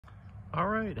All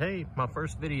right, hey, my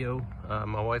first video.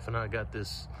 My wife and I got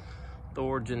this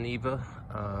Thor Geneva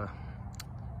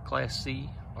Class C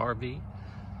RV,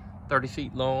 30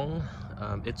 feet long.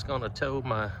 It's gonna tow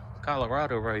my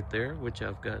Colorado right there, which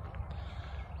I've got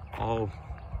all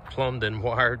plumbed and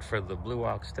wired for the Blue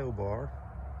Ox tow bar.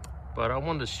 But I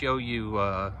wanted to show you,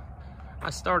 I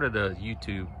started a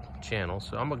YouTube channel,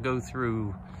 so I'm gonna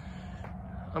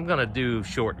do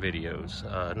short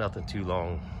videos, nothing too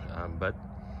long, but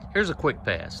here's a quick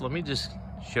pass. Let me just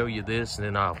show you this and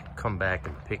then I'll come back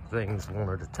and pick things one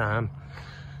at a time.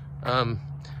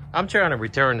 I'm trying to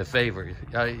return the favor.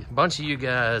 A bunch of you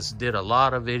guys did a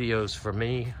lot of videos for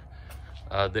me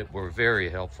that were very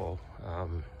helpful.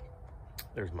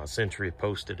 There's my Century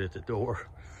posted at the door.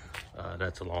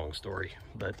 That's a long story,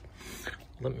 but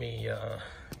let me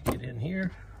get in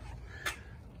here.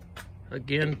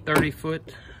 Again, 30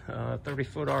 foot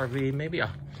RV, maybe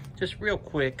just real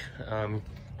quick.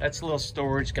 That's a little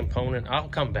storage component. I'll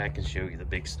come back and show you the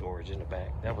big storage in the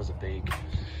back. That was a big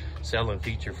selling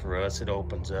feature for us. It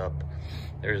opens up.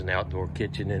 There's an outdoor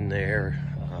kitchen in there.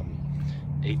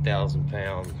 8,000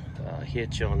 pound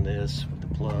hitch on this with the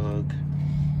plug.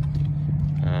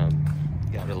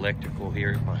 Got electrical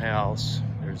here at my house.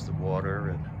 There's the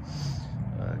water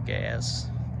and gas.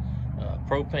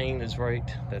 Propane is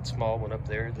right, that small one up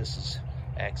there. This is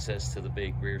access to the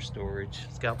big rear storage.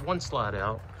 It's got one slide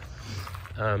out.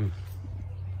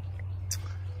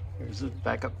 There's the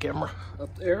backup camera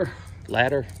up there.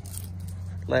 Ladder's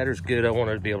good. I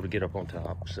wanted to be able to get up on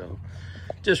top. So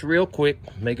just real quick,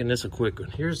 making this a quick one.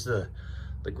 Here's the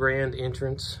grand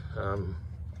entrance.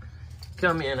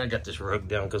 Come in, I got this rug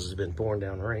down because it's been pouring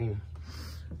down rain.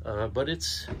 But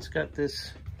it's got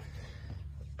this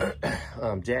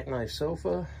jackknife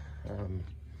sofa.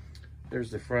 There's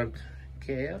the front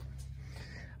cab.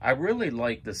 I really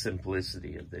like the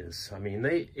simplicity of this. I mean,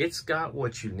 it's got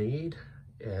what you need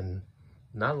and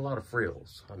not a lot of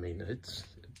frills. I mean,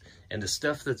 and the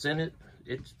stuff that's in it,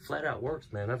 it flat out works,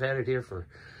 man. I've had it here for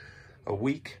a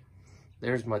week.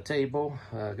 There's my table.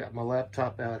 Got my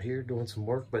laptop out here doing some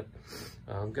work, but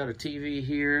got a TV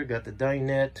here, got the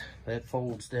dinette that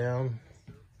folds down,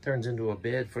 turns into a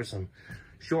bed for some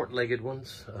short-legged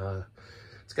ones.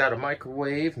 It's got a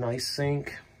microwave, nice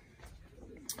sink.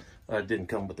 It didn't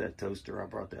come with that toaster, I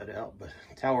brought that out, but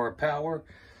tower of power.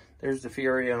 There's the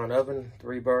Furrion oven,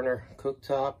 3-burner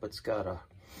cooktop. It's got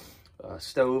a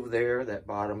stove there. That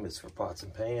bottom is for pots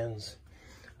and pans.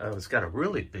 It's got a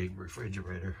really big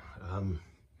refrigerator.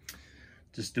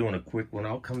 Just doing a quick one.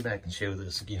 I'll come back and show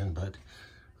this again, but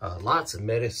lots of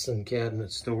medicine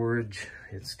cabinet storage.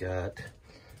 It's got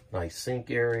nice sink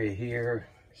area here,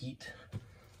 heat,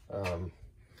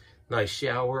 nice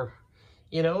shower.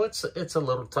 You know, it's a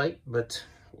little tight, but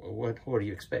what do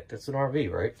you expect? It's an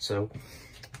RV, right? So,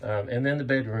 and then the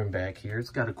bedroom back here.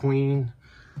 It's got a queen,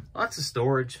 lots of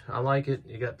storage. I like it.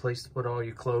 You got a place to put all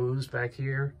your clothes back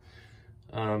here.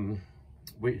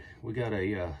 We got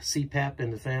a CPAP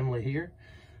in the family here,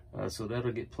 so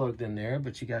that'll get plugged in there.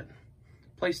 But you got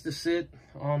a place to sit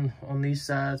on these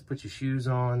sides, put your shoes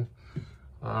on.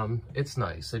 It's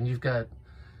nice, and you've got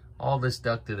all this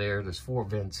ducted air. There's 4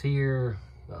 vents here.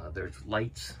 There's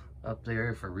lights up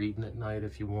there for reading at night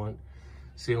if you want.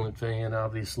 Ceiling fan,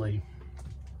 obviously.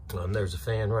 There's a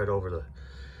fan right over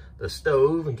the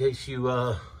stove in case you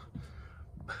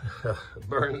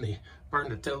burn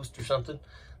the toast or something.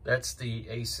 That's the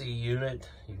AC unit.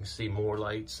 You can see more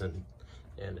lights and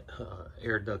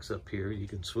air ducts up here. You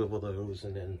can swivel those,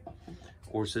 and then of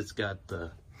course it's got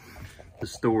the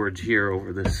storage here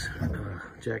over this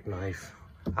jackknife.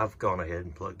 I've gone ahead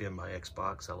and plugged in my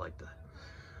Xbox. I like to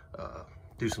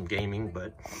do some gaming,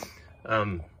 but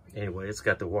anyway, it's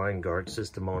got the wine guard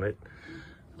system on it.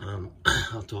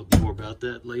 I'll talk more about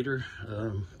that later.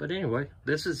 But anyway,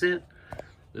 this is it.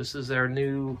 This is our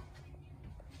new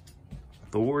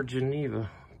Thor Geneva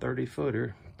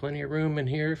 30-footer. Plenty of room in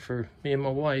here for me and my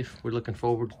wife. We're looking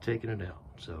forward to taking it out.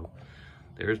 So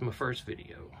there's my first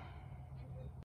video.